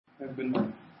I've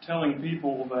been telling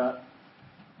people that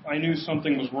I knew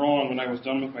something was wrong when I was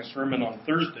done with my sermon on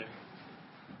Thursday.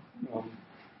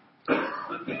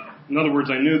 In other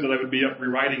words, I knew that I would be up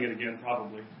rewriting it again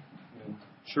probably. And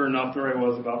sure enough, there I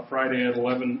was about Friday at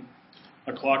 11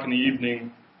 o'clock in the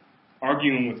evening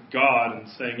arguing with God and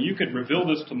saying, you could reveal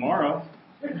this tomorrow.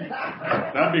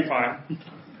 That'd be fine.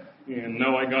 And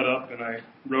no, I got up and I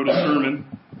wrote a sermon.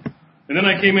 And then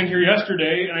I came in here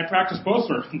yesterday and I practiced both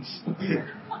sermons.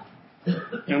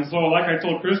 And so, like I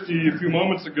told Christy a few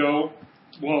moments ago,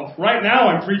 well, right now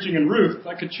I'm preaching in Ruth.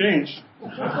 That could change.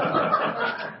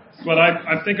 But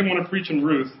I think I'm going to preach in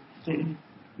Ruth. And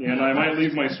I might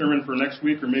leave my sermon for next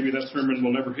week, or maybe that sermon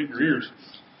will never hit your ears.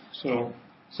 So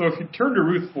if you turn to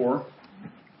Ruth 4,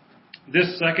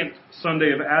 this second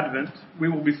Sunday of Advent, we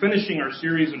will be finishing our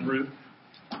series in Ruth.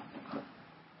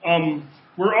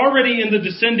 We're already in the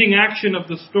descending action of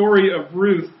the story of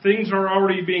Ruth. Things are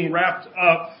already being wrapped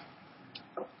up.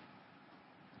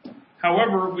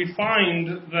 However, we find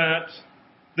that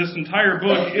this entire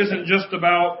book isn't just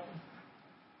about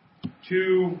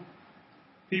two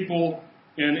people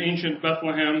in ancient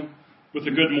Bethlehem with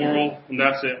a good moral, and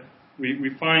that's it.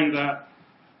 We find that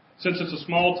since it's a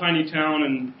small, tiny town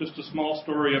and just a small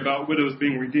story about widows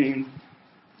being redeemed,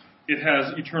 it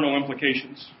has eternal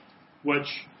implications, which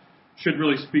should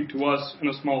really speak to us in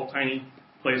a small, tiny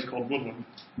place called Woodland.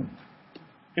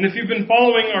 And if you've been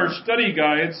following our study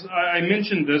guides, I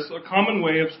mentioned this, a common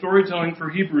way of storytelling for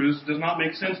Hebrews does not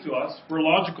make sense to us. We're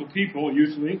logical people,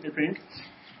 usually, I think.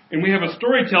 And we have a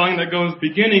storytelling that goes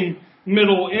beginning,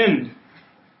 middle, end.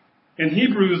 And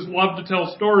Hebrews love to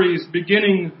tell stories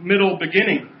beginning, middle,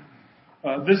 beginning.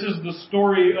 This is the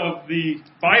story of the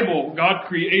Bible. God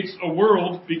creates a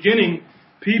world beginning.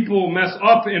 People mess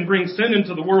up and bring sin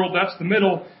into the world. That's the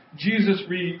middle. Jesus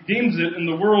redeems it and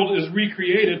the world is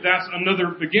recreated. That's another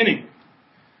beginning.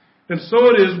 And so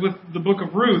it is with the book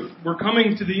of Ruth. We're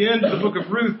coming to the end of the book of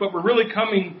Ruth, but we're really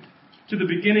coming to the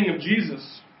beginning of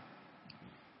Jesus,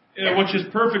 which is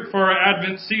perfect for our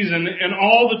Advent season. And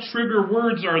all the trigger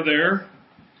words are there.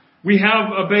 We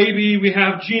have a baby, we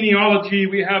have genealogy,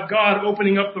 we have God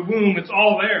opening up the womb. It's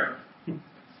all there.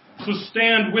 So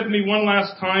stand with me one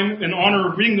last time in honor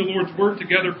of reading the Lord's Word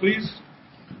together, please.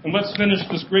 And let's finish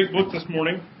this great book this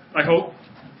morning, I hope.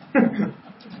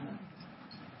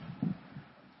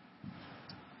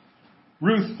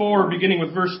 Ruth 4, beginning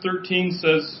with verse 13,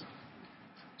 says,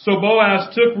 So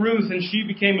Boaz took Ruth, and she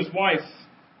became his wife.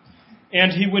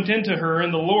 And he went into her,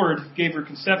 and the Lord gave her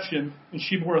conception, and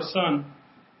she bore a son.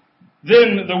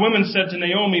 Then the women said to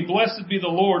Naomi, Blessed be the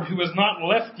Lord, who has not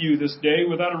left you this day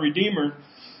without a redeemer,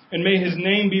 and may his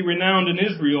name be renowned in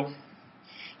Israel.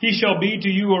 He shall be to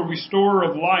you a restorer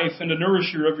of life and a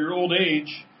nourisher of your old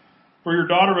age. For your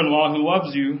daughter-in-law who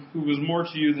loves you, who was more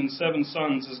to you than 7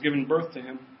 sons, has given birth to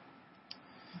him.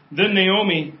 Then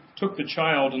Naomi took the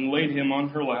child and laid him on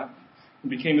her lap and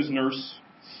became his nurse.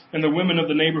 And the women of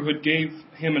the neighborhood gave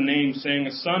him a name, saying,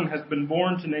 A son has been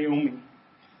born to Naomi.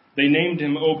 They named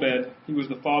him Obed. He was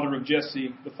the father of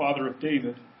Jesse, the father of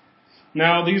David.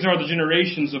 Now these are the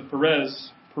generations of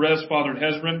Perez. Perez fathered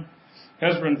Hezron.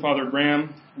 Hezron fathered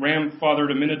Ram. Ram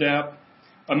fathered Amminadab.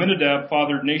 Amminadab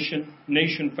fathered Nahshon.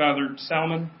 Nahshon fathered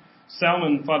Salmon.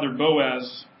 Salmon fathered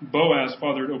Boaz. Boaz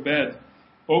fathered Obed.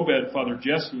 Obed fathered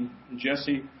Jesse. And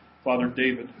Jesse fathered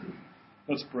David.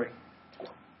 Let's pray.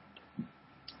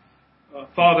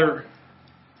 Father,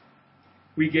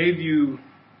 we gave you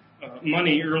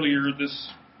money earlier this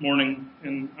morning,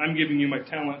 and I'm giving you my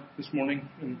talent this morning.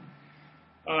 And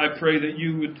I pray that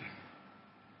you would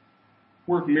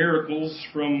work miracles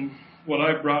from what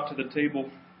I've brought to the table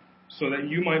so that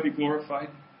you might be glorified,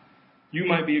 you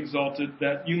might be exalted,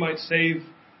 that you might save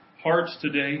hearts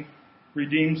today,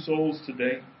 redeem souls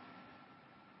today,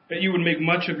 that you would make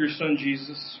much of your Son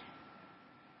Jesus,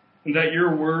 and that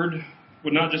your word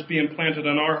would not just be implanted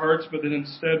on our hearts, but that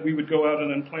instead we would go out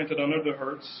and implant it on other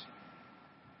hearts.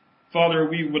 Father,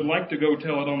 we would like to go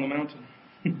tell it on the mountain.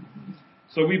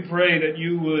 So we pray that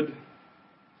you would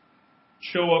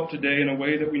show up today in a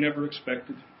way that we never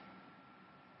expected.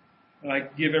 I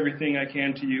give everything I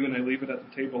can to you, and I leave it at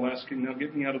the table asking, now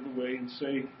get me out of the way and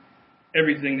say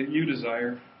everything that you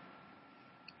desire.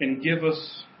 And give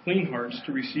us clean hearts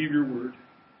to receive your word.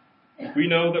 We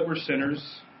know that we're sinners,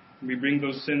 and we bring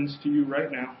those sins to you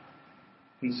right now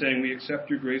in saying we accept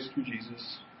your grace through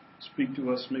Jesus. Speak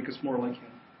to us, make us more like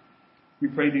him. We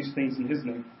pray these things in his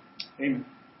name. Amen.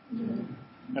 Amen.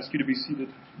 I ask you to be seated.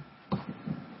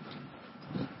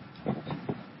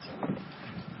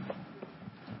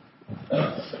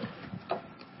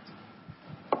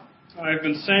 I've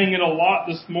been saying it a lot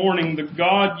this morning. The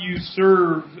God you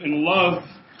serve and love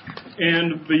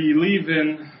and believe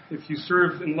in, if you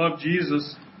serve and love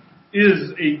Jesus,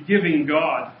 is a giving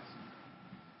God.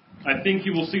 I think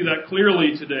you will see that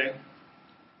clearly today.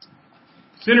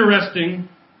 It's interesting,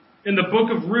 in the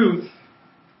book of Ruth,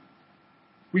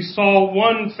 we saw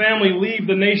one family leave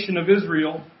the nation of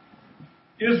Israel.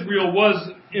 Israel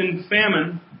was in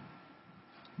famine,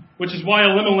 which is why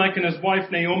Elimelech and his wife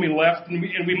Naomi left. And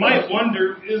we might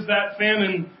wonder, is that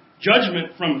famine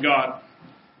judgment from God?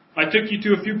 I took you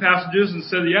to a few passages and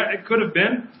said, yeah, it could have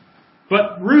been.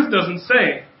 But Ruth doesn't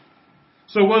say.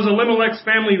 So was Elimelech's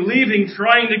family leaving,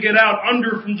 trying to get out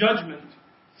under from judgment?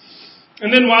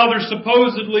 And then while they're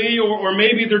supposedly, or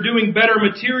maybe they're doing better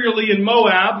materially in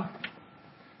Moab,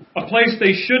 a place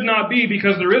they should not be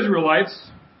because they're Israelites,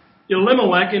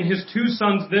 Elimelech and his 2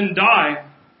 sons then die.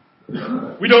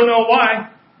 We don't know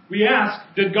why. We ask,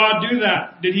 did God do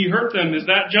that? Did he hurt them? Is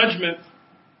that judgment?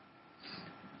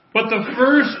 But the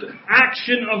first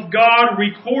action of God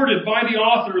recorded by the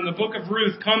author in the book of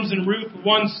Ruth comes in Ruth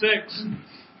 1:6,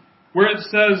 where it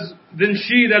says, Then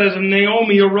she, that is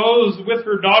Naomi, arose with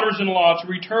her daughters-in-law to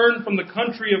return from the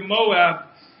country of Moab,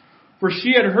 for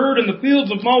she had heard in the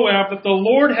fields of Moab that the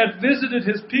Lord had visited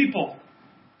his people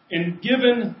and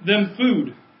given them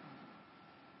food.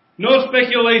 No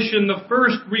speculation, the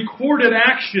first recorded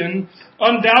action,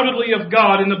 undoubtedly of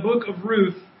God in the book of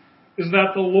Ruth, is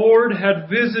that the Lord had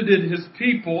visited his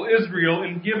people, Israel,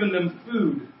 and given them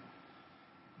food.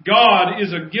 God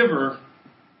is a giver.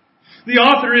 The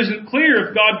author isn't clear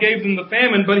if God gave them the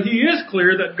famine, but he is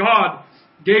clear that God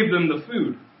gave them the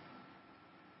food.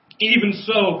 Even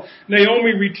so,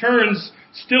 Naomi returns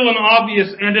still an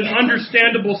obvious and an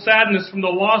understandable sadness from the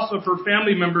loss of her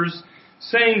family members,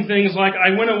 saying things like,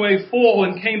 I went away full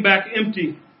and came back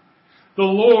empty. The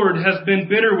Lord has been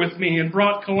bitter with me and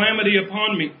brought calamity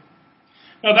upon me.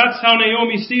 Now that's how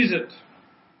Naomi sees it.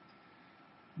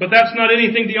 But that's not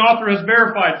anything the author has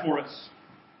verified for us.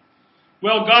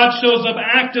 Well, God shows up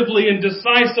actively and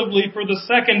decisively for the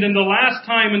second and the last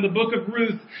time in the book of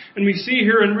Ruth. And we see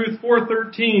here in Ruth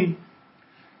 4:13.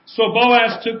 So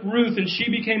Boaz took Ruth and she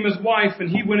became his wife and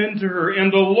he went into her.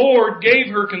 And the Lord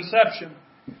gave her conception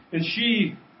and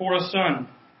she bore a son.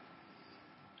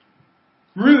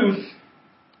 Ruth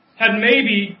had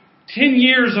maybe 10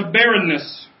 years of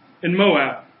barrenness in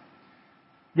Moab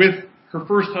with her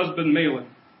first husband Mahlon.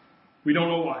 We don't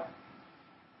know why.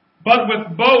 But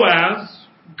with Boaz,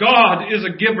 God is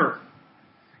a giver.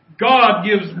 God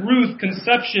gives Ruth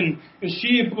conception and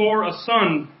she bore a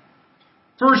son.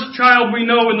 First child we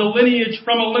know in the lineage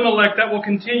from Elimelech that will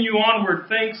continue onward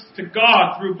thanks to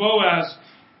God through Boaz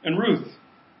and Ruth.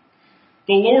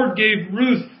 The Lord gave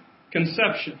Ruth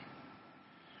conception.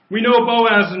 We know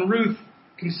Boaz and Ruth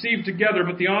conceived together,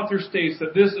 but the author states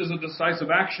that this is a decisive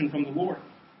action from the Lord.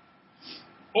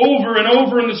 Over and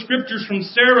over in the scriptures, from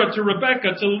Sarah to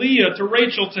Rebekah to Leah to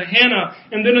Rachel to Hannah,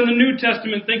 and then in the New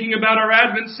Testament thinking about our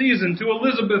Advent season, to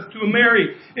Elizabeth, to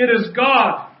Mary, it is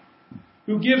God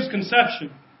who gives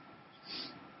conception.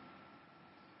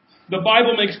 The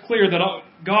Bible makes clear that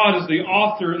God is the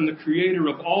author and the creator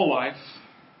of all life,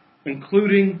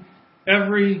 including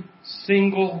every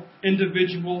single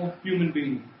individual human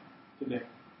being today.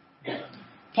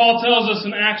 Paul tells us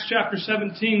in Acts chapter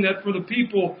 17 that for the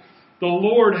people, the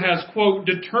Lord has, quote,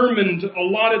 determined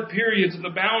allotted periods and the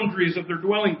boundaries of their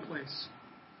dwelling place.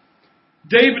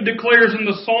 David declares in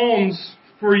the Psalms,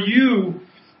 For you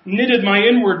knitted my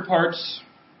inward parts.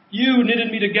 You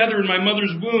knitted me together in my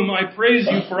mother's womb. I praise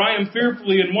you, for I am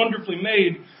fearfully and wonderfully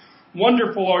made.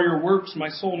 Wonderful are your works. My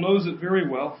soul knows it very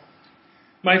well.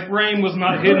 My frame was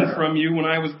not hidden from you when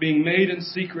I was being made in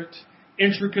secret,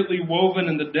 intricately woven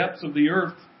in the depths of the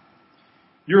earth.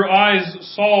 Your eyes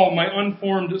saw my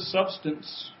unformed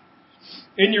substance.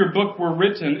 In your book were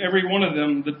written, every one of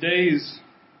them, the days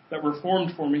that were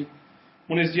formed for me,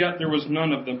 when as yet there was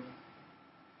none of them.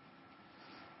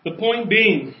 The point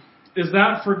being is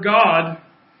that for God,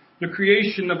 the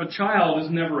creation of a child is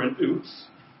never an oops.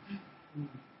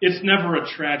 It's never a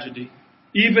tragedy.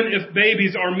 Even if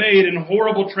babies are made in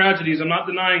horrible tragedies, I'm not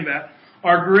denying that,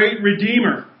 our great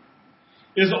Redeemer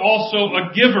is also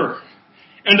a giver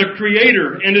and a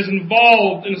creator and is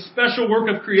involved in a special work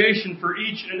of creation for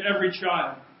each and every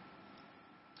child.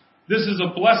 This is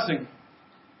a blessing.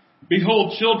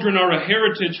 Behold, children are a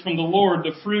heritage from the Lord,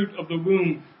 the fruit of the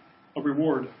womb a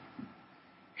reward.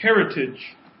 Heritage.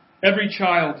 Every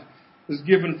child is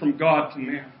given from God to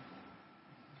man.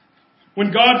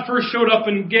 When God first showed up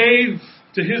and gave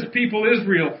to his people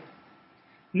Israel,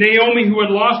 Naomi, who had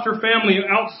lost her family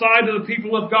outside of the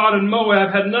people of God in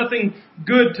Moab, had nothing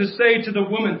good to say to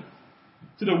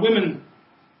the women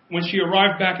when she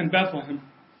arrived back in Bethlehem.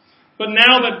 But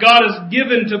now that God has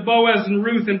given to Boaz and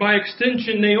Ruth, and by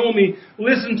extension Naomi,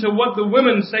 listen to what the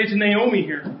women say to Naomi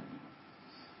here.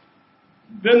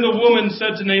 Then the woman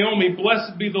said to Naomi,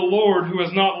 "Blessed be the Lord who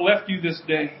has not left you this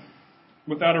day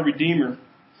without a redeemer,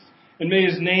 and may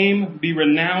his name be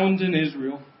renowned in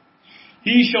Israel.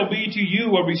 He shall be to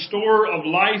you a restorer of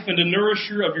life and a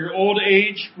nourisher of your old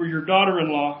age for your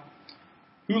daughter-in-law,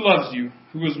 who loves you,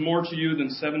 who is more to you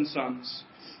than 7 sons,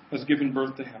 has given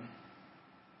birth to him."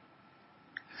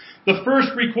 The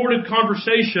first recorded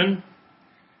conversation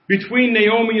between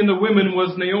Naomi and the women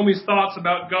was Naomi's thoughts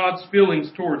about God's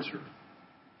feelings towards her.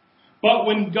 But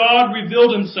when God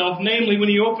revealed himself, namely when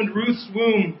he opened Ruth's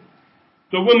womb,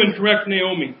 the women correct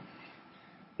Naomi.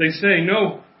 They say,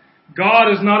 "No, God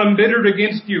is not embittered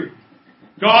against you.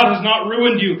 God has not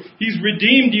ruined you. He's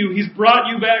redeemed you. He's brought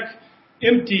you back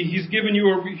empty.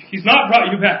 He's not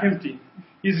brought you back empty.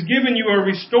 He's given you a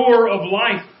restorer of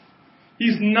life.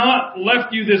 He's not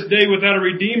left you this day without a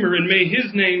redeemer, and may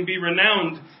his name be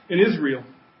renowned in Israel."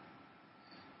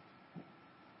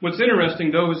 What's interesting,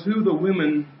 though, is who the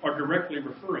women are directly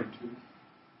referring to.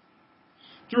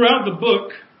 Throughout the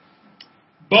book,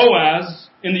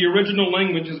 Boaz, in the original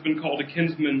language, has been called a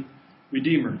kinsman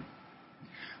redeemer.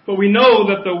 But we know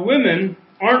that the women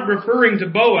aren't referring to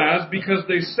Boaz because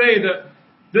they say that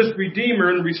this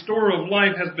redeemer and restorer of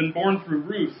life has been born through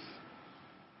Ruth,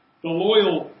 the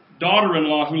loyal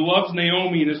daughter-in-law who loves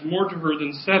Naomi and is more to her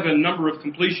than 7 number of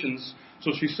completions.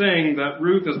 So she's saying that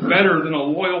Ruth is better than a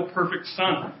loyal, perfect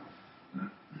son.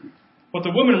 But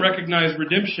the women recognize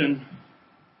redemption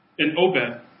in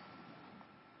Obed.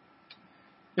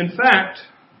 In fact,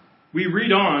 we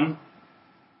read on,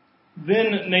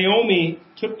 "Then Naomi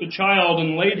took the child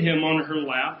and laid him on her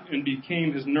lap and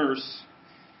became his nurse.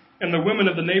 And the women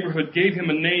of the neighborhood gave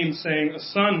him a name, saying, 'A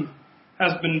son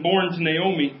has been born to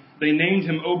Naomi.' They named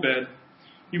him Obed.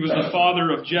 He was the father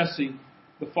of Jesse,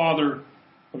 the father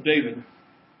of David."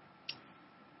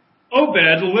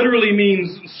 Obed literally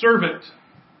means servant.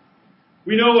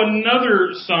 We know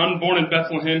another son born in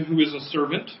Bethlehem who is a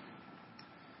servant.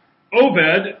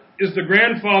 Obed is the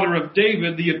grandfather of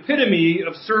David, the epitome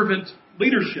of servant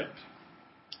leadership.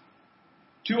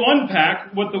 To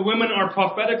unpack what the women are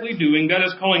prophetically doing, that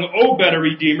is calling Obed a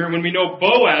redeemer, when we know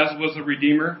Boaz was a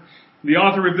redeemer, the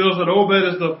author reveals that Obed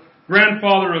is the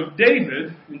grandfather of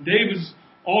David, and David's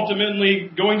ultimately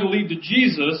going to lead to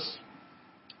Jesus.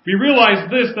 We realize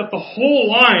this, that the whole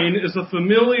line is a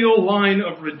familial line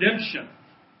of redemption.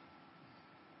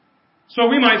 So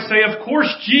we might say, of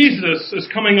course Jesus is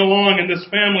coming along in this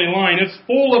family line. It's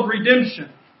full of redemption.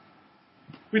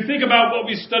 We think about what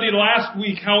we studied last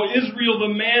week, how Israel,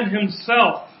 the man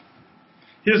himself,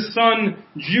 his son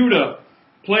Judah,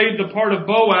 played the part of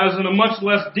Boaz in a much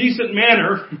less decent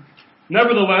manner.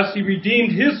 Nevertheless, he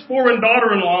redeemed his foreign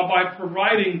daughter-in-law by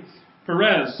providing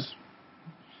Perez.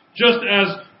 Just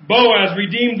as Boaz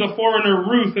redeemed the foreigner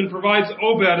Ruth and provides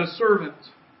Obed a servant.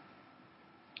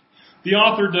 The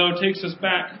author, though, takes us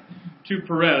back to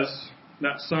Perez,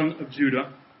 that son of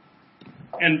Judah,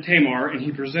 and Tamar, and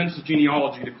he presents a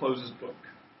genealogy to close his book.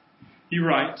 He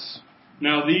writes,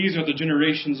 "Now these are the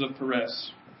generations of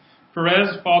Perez.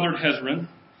 Perez fathered Hezron.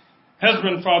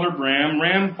 Hezron fathered Ram.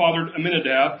 Ram fathered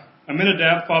Amminadab.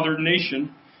 Amminadab fathered Nahshon.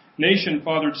 Nahshon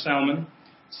fathered Salmon.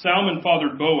 Salmon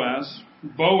fathered Boaz.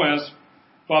 Boaz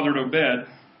fathered Obed.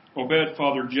 Obed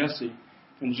fathered Jesse.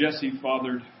 And Jesse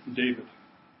fathered David."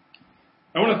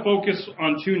 I want to focus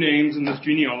on 2 names in this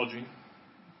genealogy.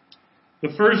 The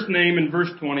first name in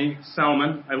verse 20,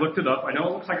 Salmon. I looked it up. I know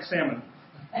it looks like salmon,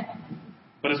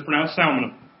 but it's pronounced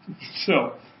Salmon.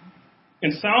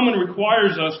 And Salmon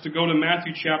requires us to go to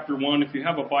Matthew chapter 1. If you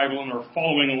have a Bible and are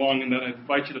following along in that, I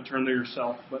invite you to turn there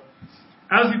yourself. But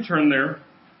as you turn there,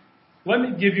 let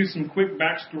me give you some quick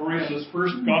backstory of this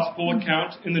first gospel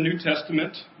account in the New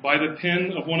Testament by the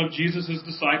pen of one of Jesus'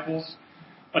 disciples,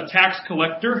 a tax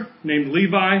collector named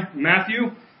Levi,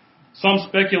 Matthew. Some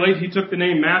speculate he took the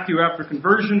name Matthew after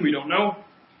conversion. We don't know.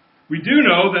 We do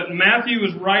know that Matthew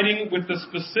is writing with the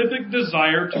specific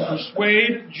desire to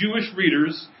persuade Jewish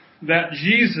readers that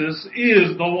Jesus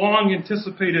is the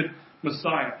long-anticipated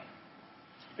Messiah.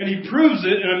 And he proves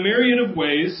it in a myriad of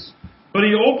ways, but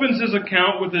he opens his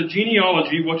account with a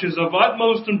genealogy which is of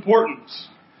utmost importance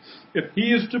if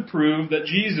he is to prove that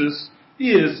Jesus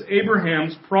is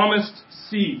Abraham's promised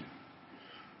seed,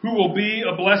 who will be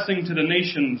a blessing to the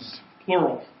nations,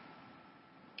 plural.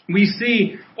 We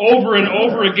see over and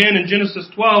over again in Genesis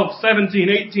 12, 17,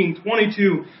 18,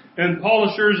 22, and Paul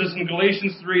assures us in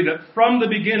Galatians 3 that from the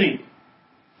beginning,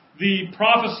 the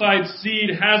prophesied seed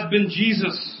has been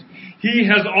Jesus. He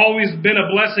has always been a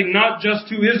blessing not just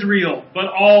to Israel, but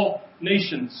all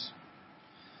nations.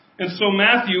 And so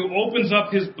Matthew opens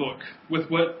up his book with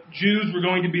what Jews were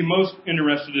going to be most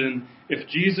interested in if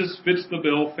Jesus fits the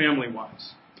bill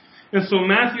family-wise. And so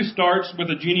Matthew starts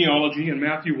with a genealogy in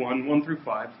Matthew 1 through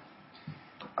 5.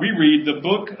 We read the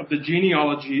book of the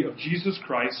genealogy of Jesus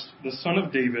Christ, the son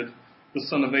of David, the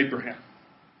son of Abraham.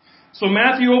 So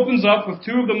Matthew opens up with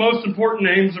two of the most important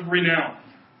names of renown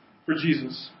for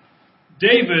Jesus,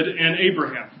 David and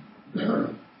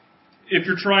Abraham. If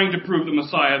you're trying to prove the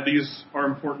Messiah, these are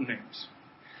important names.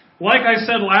 Like I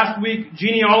said last week,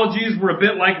 genealogies were a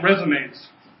bit like resumes.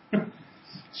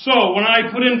 So when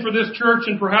I put in for this church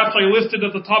and perhaps I listed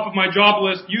at the top of my job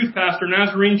list youth pastor,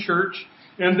 Nazarene Church,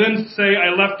 and then say I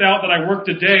left out that I worked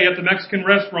a day at the Mexican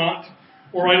restaurant,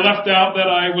 or I left out that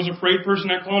I was a freight person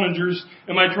at Cloninger's,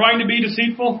 am I trying to be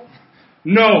deceitful?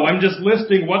 No, I'm just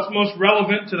listing what's most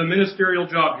relevant to the ministerial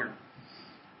job here.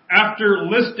 After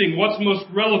listing what's most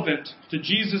relevant to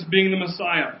Jesus being the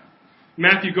Messiah,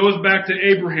 Matthew goes back to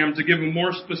Abraham to give a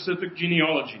more specific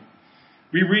genealogy.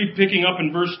 We read, picking up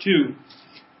in verse 2,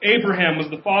 Abraham was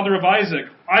the father of Isaac,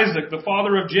 Isaac the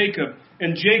father of Jacob,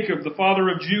 and Jacob the father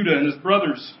of Judah and his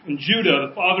brothers, and Judah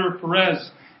the father of Perez,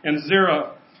 and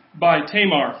Zerah by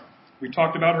Tamar. We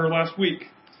talked about her last week.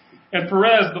 And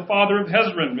Perez the father of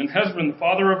Hezron, and Hezron the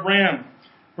father of Ram,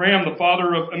 Ram the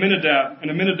father of Amminadab, and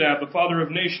Amminadab the father of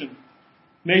Nahshon,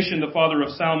 Nahshon the father of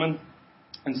Salmon,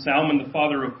 and Salmon the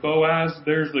father of Boaz.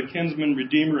 There's the kinsman,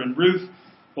 redeemer, and Ruth.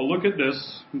 Well, look at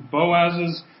this.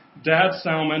 Boaz's dad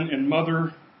Salmon and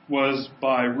mother was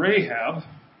by Rahab,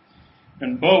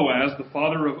 and Boaz the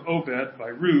father of Obed by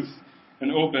Ruth,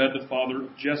 and Obed the father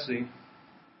of Jesse.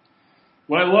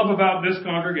 What I love about this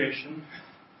congregation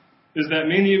is that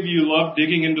many of you love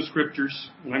digging into scriptures,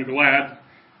 and I'm glad.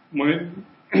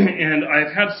 And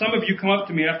I've had some of you come up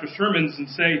to me after sermons and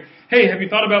say, hey, have you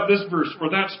thought about this verse or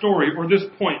that story or this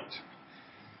point?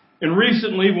 And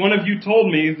recently, one of you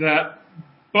told me that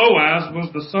Boaz was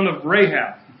the son of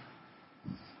Rahab.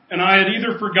 And I had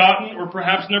either forgotten or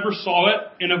perhaps never saw it.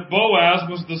 And if Boaz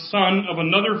was the son of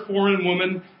another foreign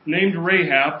woman named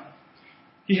Rahab,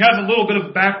 he has a little bit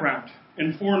of background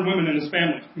in foreign women in his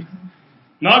family.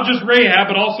 Not just Rahab,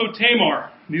 but also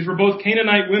Tamar. These were both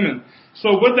Canaanite women. So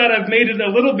would that have made it a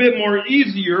little bit more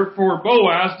easier for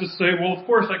Boaz to say, well, of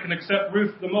course I can accept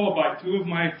Ruth the Moabite. Two of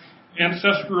my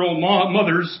ancestral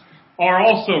mothers are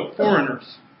also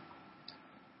foreigners.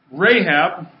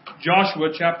 Rahab, Joshua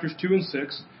chapters 2 and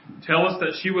 6, tell us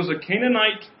that she was a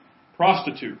Canaanite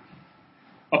prostitute.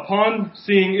 Upon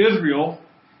seeing Israel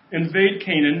invade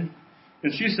Canaan,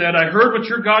 and she said, I heard what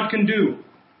your God can do.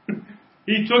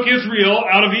 He took Israel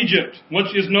out of Egypt, which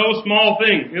is no small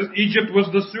thing. Egypt was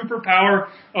the superpower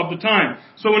of the time.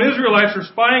 So when Israelites are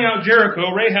spying out Jericho,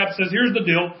 Rahab says, here's the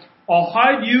deal. I'll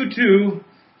hide you too,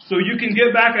 so you can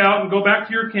get back out and go back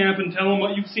to your camp and tell them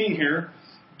what you've seen here.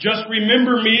 Just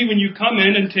remember me when you come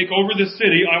in and take over this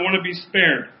city. I want to be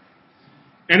spared.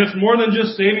 And it's more than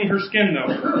just saving her skin,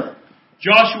 though.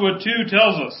 Joshua 2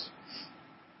 tells us,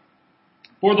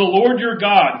 for the Lord your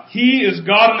God, He is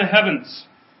God in the heavens,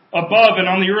 above and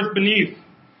on the earth beneath.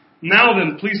 Now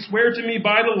then, please swear to me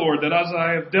by the Lord that as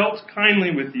I have dealt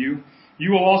kindly with you,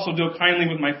 you will also deal kindly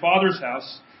with my father's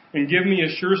house, and give me a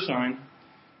sure sign,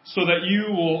 so that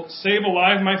you will save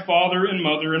alive my father and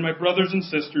mother and my brothers and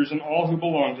sisters and all who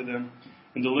belong to them,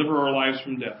 and deliver our lives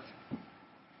from death.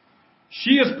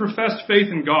 She has professed faith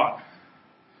in God.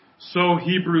 So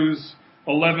Hebrews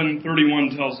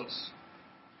 11:31 tells us.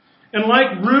 And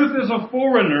like Ruth is a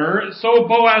foreigner, so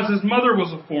Boaz's mother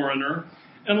was a foreigner.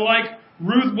 And like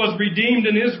Ruth was redeemed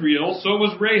in Israel, so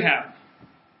was Rahab.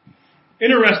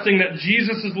 Interesting that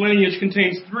Jesus' lineage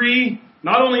contains three,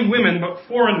 not only women, but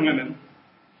foreign women,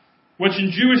 which in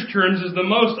Jewish terms is the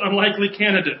most unlikely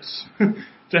candidates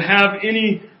to have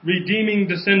any redeeming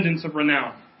descendants of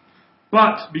renown.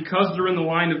 But because they're in the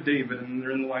line of David and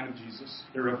they're in the line of Jesus,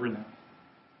 they're of renown.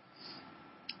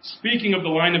 Speaking of the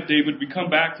line of David, we come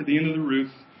back to the end of the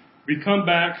Ruth. We come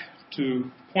back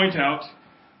to point out,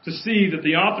 to see that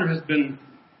the author has been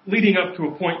leading up to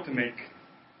a point to make.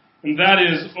 And that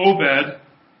is Obed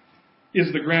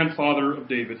is the grandfather of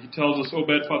David. He tells us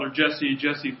Obed fathered Jesse,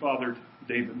 Jesse fathered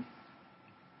David.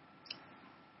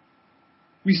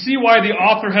 We see why the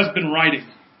author has been writing.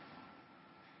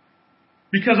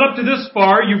 Because up to this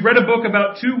far, you've read a book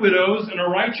about two widows and a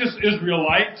righteous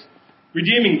Israelite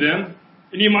redeeming them,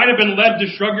 and you might have been led to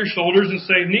shrug your shoulders and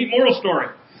say, neat moral story.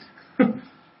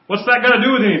 What's that got to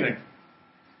do with anything?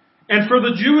 And for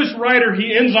the Jewish writer,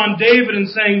 he ends on David and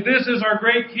saying, this is our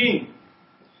great king.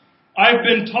 I've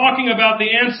been talking about the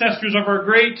ancestors of our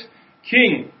great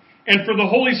king. And for the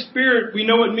Holy Spirit, we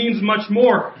know it means much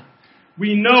more.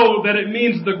 we know that it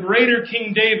means the greater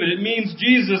King David. It means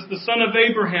Jesus, the son of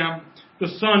Abraham, the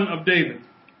son of David.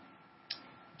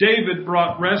 David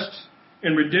brought rest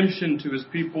and redemption to his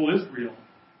people Israel.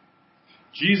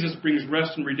 Jesus brings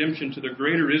rest and redemption to the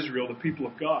greater Israel, the people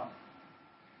of God.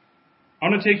 I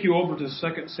want to take you over to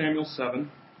 2 Samuel 7.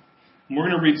 And we're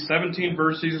going to read 17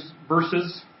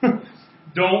 verses.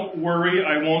 Don't worry,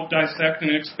 I won't dissect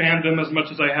and expand them as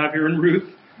much as I have here in Ruth.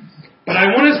 But I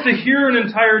want us to hear in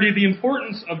entirety the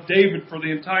importance of David for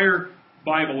the entire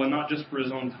Bible and not just for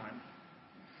his own time.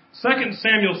 2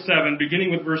 Samuel 7,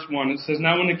 beginning with verse 1, it says,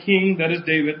 Now when the king, that is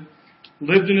David,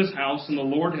 lived in his house, and the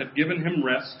Lord had given him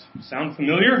rest. Sound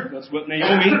familiar? That's what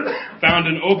Naomi found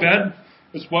in Obed.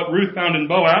 That's what Ruth found in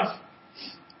Boaz.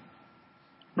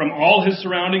 From all his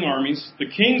surrounding armies, the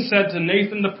king said to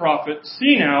Nathan the prophet,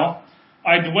 See now,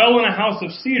 I dwell in a house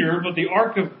of cedar, but the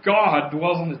ark of God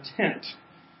dwells in a tent.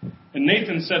 And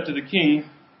Nathan said to the king,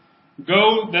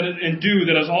 Go and do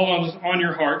that is all on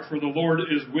your heart, for the Lord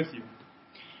is with you.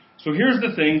 So here's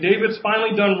the thing. David's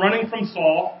finally done running from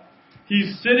Saul.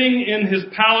 He's sitting in his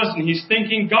palace and he's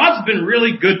thinking, God's been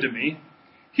really good to me.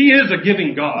 He is a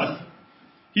giving God.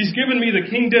 He's given me the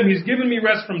kingdom. He's given me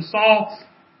rest from Saul.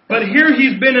 But here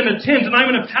he's been in a tent and I'm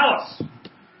in a palace.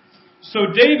 So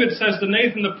David says to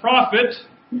Nathan the prophet,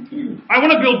 I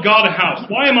want to build God a house.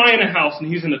 Why am I in a house and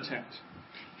he's in a tent?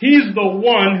 He's the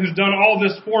one who's done all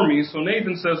this for me. So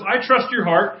Nathan says, I trust your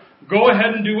heart. Go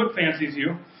ahead and do what fancies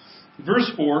you.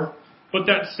 Verse 4, But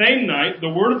that same night, the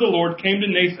word of the Lord came to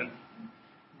Nathan.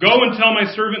 Go and tell my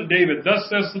servant David, Thus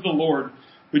says to the Lord,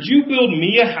 Would you build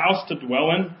me a house to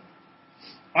dwell in?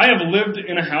 I have lived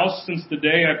in a house since the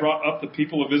day I brought up the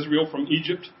people of Israel from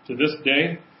Egypt to this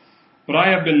day. But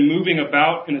I have been moving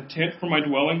about in a tent for my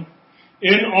dwelling.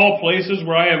 In all places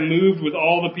where I have moved with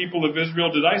all the people of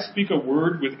Israel, did I speak a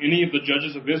word with any of the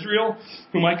judges of Israel,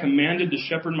 whom I commanded to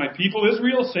shepherd my people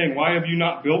Israel, saying, Why have you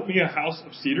not built me a house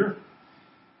of cedar?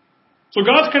 So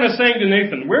God's kind of saying to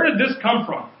Nathan, where did this come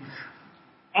from?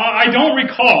 I don't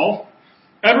recall,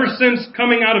 ever since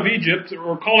coming out of Egypt,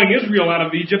 or calling Israel out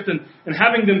of Egypt and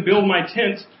having them build my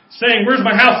tent, saying, Where's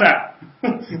my house at?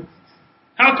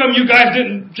 How come you guys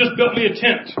didn't just build me a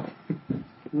tent?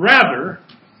 Rather,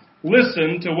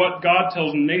 listen to what God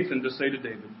tells Nathan to say to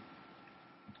David.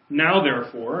 Now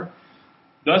therefore,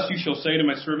 thus you shall say to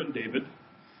my servant David,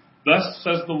 Thus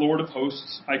says the Lord of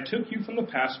hosts, I took you from the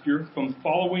pasture, from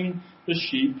following the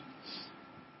sheep,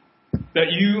 that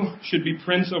you should be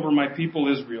prince over my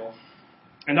people Israel.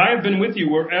 And I have been with you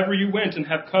wherever you went, and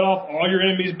have cut off all your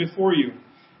enemies before you.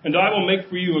 And I will make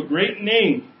for you a great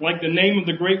name, like the name of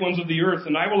the great ones of the earth.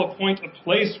 And I will appoint a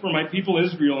place for my people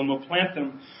Israel, and will plant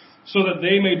them, so that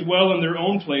they may dwell in their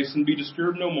own place, and be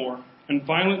disturbed no more. And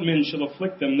violent men shall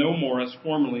afflict them no more as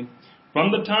formerly,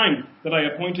 from the time that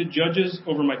I appointed judges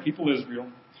over my people Israel.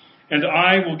 And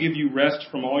I will give you rest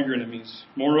from all your enemies.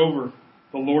 Moreover,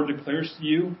 the Lord declares to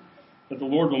you that the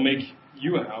Lord will make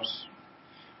you a house.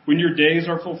 When your days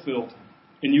are fulfilled,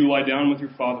 and you lie down with your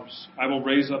fathers, I will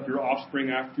raise up your offspring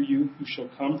after you, who shall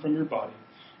come from your body,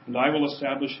 and I will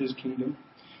establish his kingdom.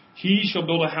 He shall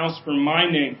build a house for my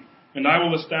name, and I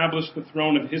will establish the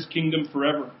throne of his kingdom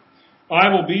forever. I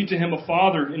will be to him a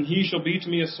father, and he shall be to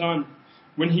me a son.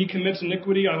 When he commits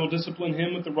iniquity, I will discipline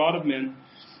him with the rod of men,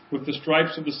 with the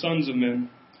stripes of the sons of men.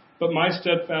 But my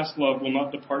steadfast love will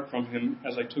not depart from him,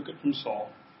 as I took it from Saul,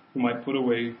 whom I put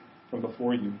away from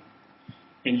before you.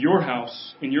 And your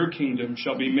house and your kingdom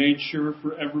shall be made sure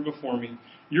forever before me.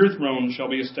 Your throne shall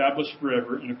be established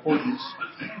forever, in accordance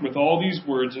with all these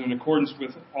words and in accordance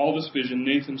with all this vision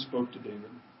Nathan spoke to David.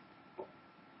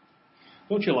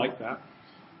 Don't you like that?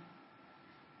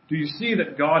 Do you see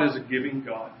that God is a giving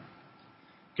God?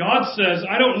 God says,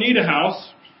 I don't need a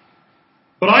house,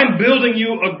 but I'm building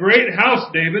you a great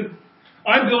house, David.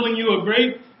 I'm building you a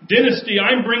great dynasty.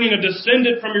 I'm bringing a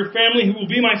descendant from your family who will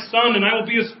be my son, and I will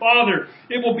be his father.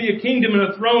 It will be a kingdom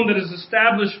and a throne that is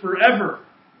established forever.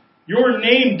 Your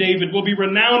name, David, will be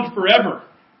renowned forever.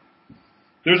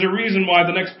 There's a reason why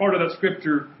the next part of that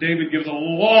scripture, David gives a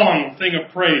long thing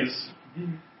of praise.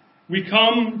 We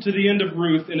come to the end of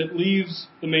Ruth, and it leaves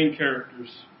the main characters.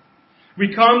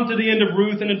 We come to the end of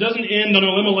Ruth, and it doesn't end on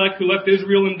Elimelech, who left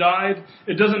Israel and died.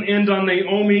 It doesn't end on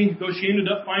Naomi, though she ended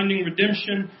up finding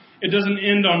redemption. It doesn't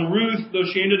end on Ruth, though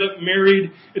she ended up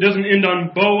married. It doesn't end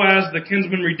on Boaz, the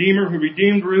kinsman redeemer who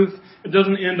redeemed Ruth. It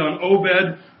doesn't end on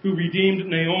Obed, who redeemed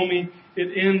Naomi.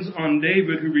 It ends on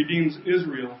David, who redeems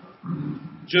Israel,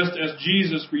 just as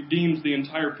Jesus redeems the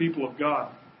entire people of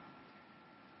God.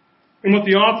 And what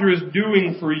the author is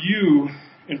doing for you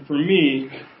and for me,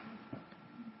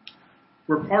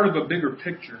 we're part of a bigger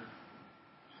picture.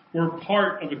 We're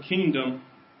part of a kingdom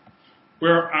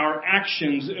where our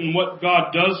actions and what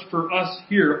God does for us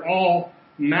here all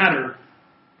matter.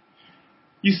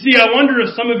 You see, I wonder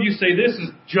if some of you say this is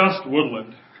just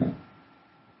Woodland.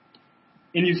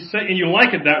 And you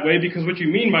like it that way because what you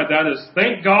mean by that is,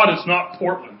 thank God it's not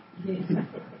Portland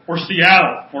or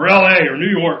Seattle or LA or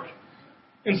New York.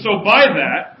 And so by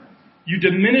that, you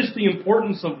diminish the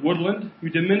importance of Woodland. You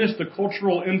diminish the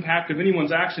cultural impact of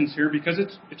anyone's actions here because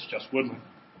it's just Woodland.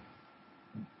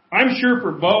 I'm sure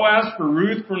for Boaz, for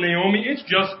Ruth, for Naomi, it's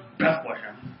just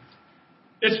Bethlehem.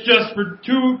 It's just for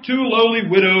two lowly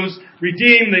widows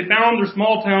redeemed. They found their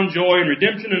small town joy and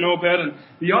redemption in Obed. And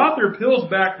the author peels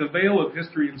back the veil of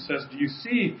history and says, do you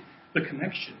see the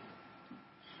connection?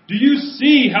 Do you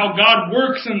see how God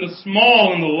works in the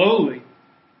small and the lowly?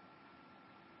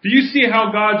 Do you see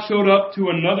how God showed up to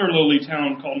another lowly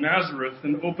town called Nazareth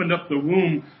and opened up the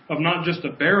womb of not just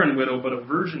a barren widow, but a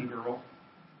virgin girl?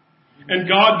 And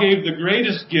God gave the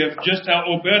greatest gift, just how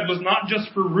Obed was not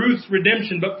just for Ruth's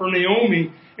redemption, but for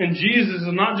Naomi. And Jesus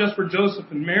is not just for Joseph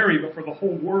and Mary, but for the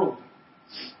whole world.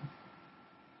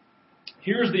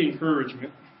 Here's the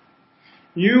encouragement.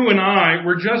 You and I,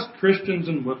 we're just Christians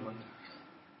in Woodland.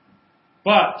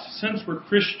 But since we're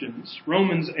Christians,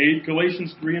 Romans 8,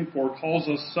 Galatians 3 and 4 calls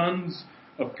us sons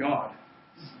of God.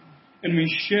 And we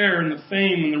share in the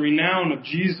fame and the renown of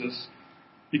Jesus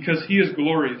because He is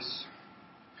glorious.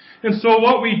 And so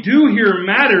what we do here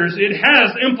matters. It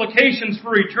has implications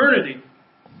for eternity.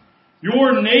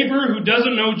 Your neighbor who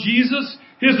doesn't know Jesus,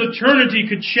 his eternity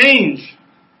could change.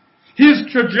 His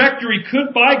trajectory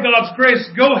could, by God's grace,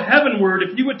 go heavenward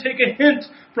if you would take a hint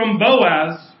from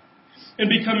Boaz and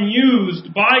become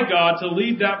used by God to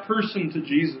lead that person to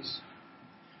Jesus.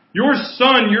 Your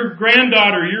son, your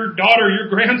granddaughter, your daughter, your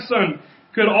grandson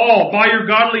could all, by your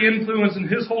godly influence and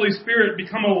His Holy Spirit,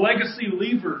 become a legacy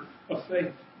leaver of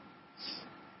faith.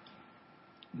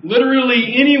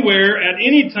 Literally anywhere, at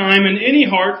any time, in any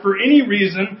heart, for any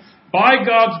reason, by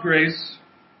God's grace,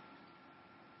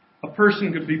 a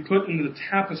person could be put into the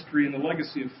tapestry and the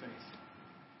legacy of faith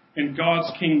in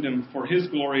God's kingdom for His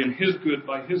glory and His good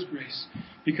by His grace.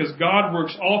 Because God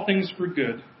works all things for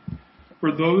good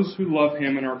for those who love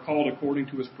Him and are called according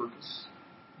to His purpose.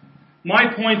 My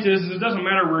point is, it doesn't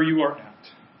matter where you are at.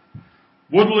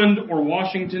 Woodland or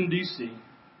Washington, D.C.,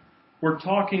 we're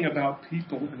talking about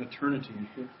people and eternity in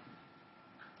here.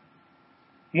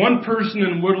 One person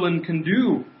in Woodland can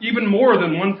do even more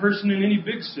than one person in any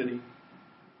big city.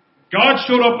 God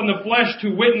showed up in the flesh to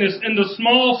witness in the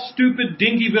small, stupid,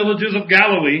 dinky villages of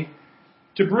Galilee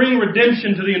to bring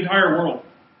redemption to the entire world.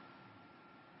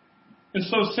 And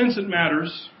so, since it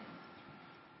matters,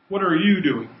 what are you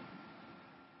doing?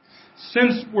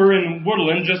 Since we're in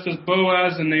Woodland, just as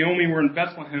Boaz and Naomi were in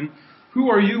Bethlehem, who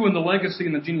are you in the legacy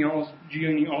and the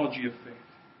genealogy of faith?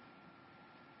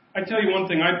 I tell you one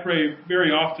thing, I pray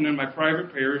very often in my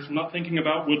private prayers. I'm not thinking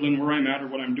about Woodland, where I'm at or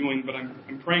what I'm doing, but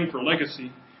I'm praying for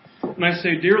legacy. And I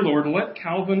say, Dear Lord, let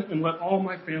Calvin and let all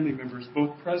my family members,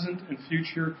 both present and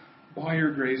future, by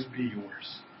your grace be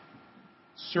yours.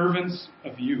 Servants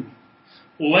of you.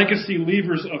 Legacy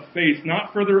leavers of faith,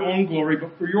 not for their own glory,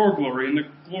 but for your glory and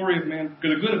the glory of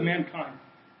the good of mankind.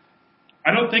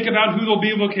 I don't think about who they'll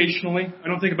be vocationally. I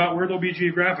don't think about where they'll be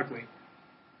geographically.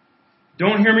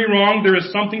 Don't hear me wrong. There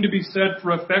is something to be said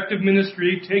for effective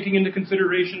ministry, taking into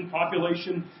consideration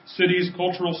population, cities,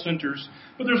 cultural centers.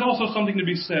 But there's also something to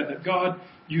be said that God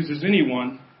uses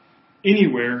anyone,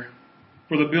 anywhere,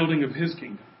 for the building of His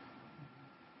kingdom.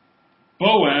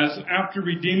 Boaz, after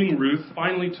redeeming Ruth,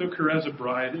 finally took her as a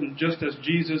bride, and just as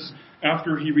Jesus,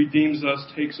 after He redeems us,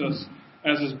 takes us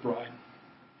as His bride.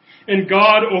 And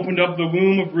God opened up the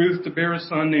womb of Ruth to bear a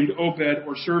son named Obed,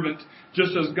 or servant,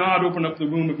 just as God opened up the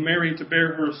womb of Mary to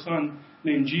bear her a son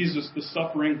named Jesus, the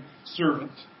suffering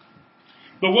servant.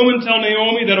 The women tell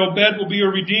Naomi that Obed will be a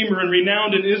redeemer and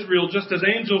renowned in Israel, just as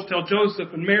angels tell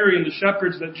Joseph and Mary and the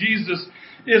shepherds that Jesus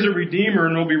is a redeemer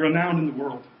and will be renowned in the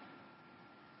world.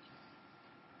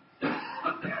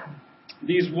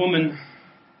 These women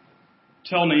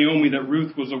tell Naomi that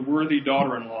Ruth was a worthy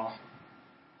daughter-in-law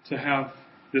to have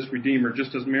this Redeemer,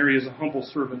 just as Mary is a humble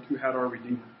servant who had our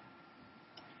Redeemer.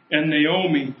 And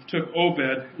Naomi took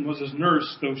Obed and was his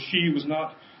nurse, though she was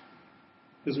not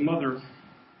his mother,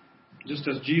 just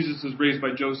as Jesus is raised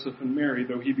by Joseph and Mary,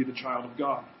 though he be the child of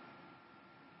God.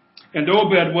 And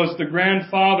Obed was the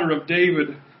grandfather of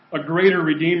David, a greater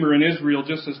Redeemer in Israel,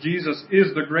 just as Jesus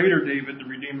is the greater David, the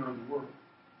Redeemer of the world.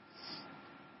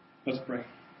 Let's pray.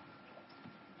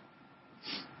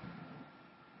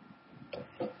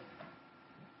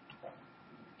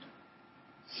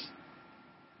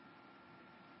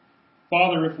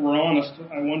 Father, if we're honest,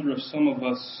 I wonder if some of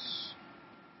us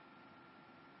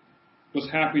was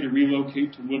happy to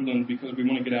relocate to Woodland because we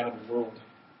want to get out of the world.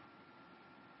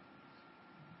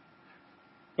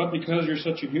 But because you're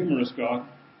such a humorous God,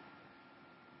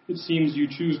 it seems you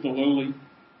choose the lowly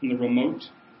and the remote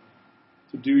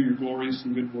to do your glorious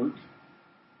and good work.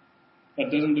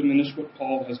 That doesn't diminish what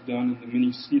Paul has done in the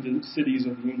many cities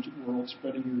of the ancient world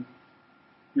spreading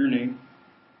your name.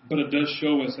 But it does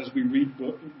show us as we read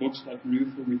books like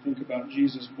Ruth, where we think about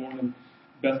Jesus born in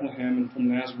Bethlehem and from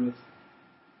Nazareth,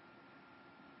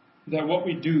 that what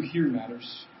we do here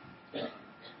matters.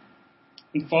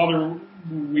 And Father,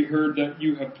 we heard that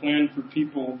you have planned for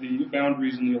people the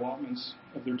boundaries and the allotments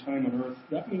of their time on earth.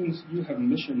 That means you have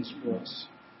missions for us.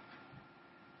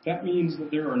 That means that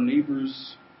there are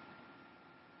neighbors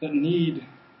that need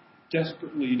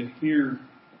desperately to hear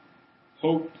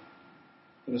hope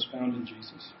that is found in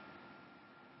Jesus.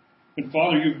 And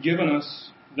Father, you've given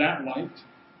us that light,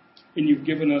 and you've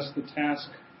given us the task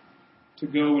to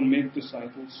go and make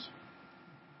disciples.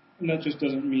 And that just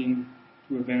doesn't mean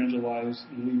to evangelize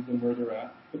and leave them where they're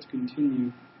at, but to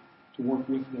continue to work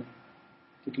with them,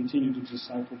 to continue to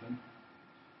disciple them.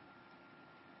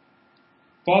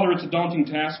 Father, it's a daunting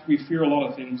task. We fear a lot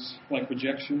of things like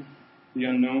rejection, the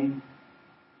unknown.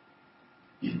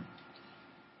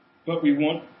 But we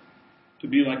want to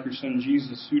be like your son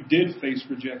Jesus, who did face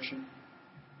rejection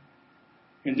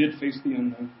and did face the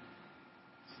unknown.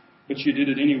 But you did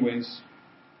it anyways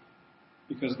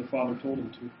because the Father told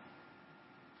him to.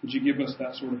 Would you give us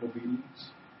that sort of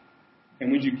obedience?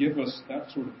 And would you give us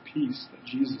that sort of peace that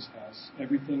Jesus has?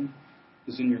 Everything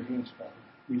is in your hands, Father.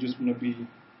 We just want to be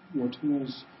your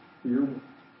tools for your work.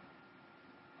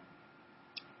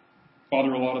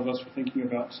 Father, a lot of us are thinking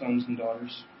about sons and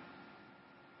daughters.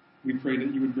 We pray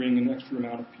that you would bring an extra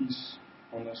amount of peace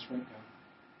on us right now,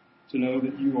 to know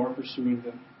that you are pursuing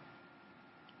them.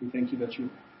 We thank you that you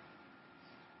are.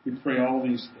 We pray all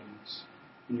these things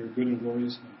in your good and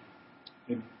glorious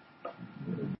name.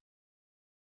 Amen.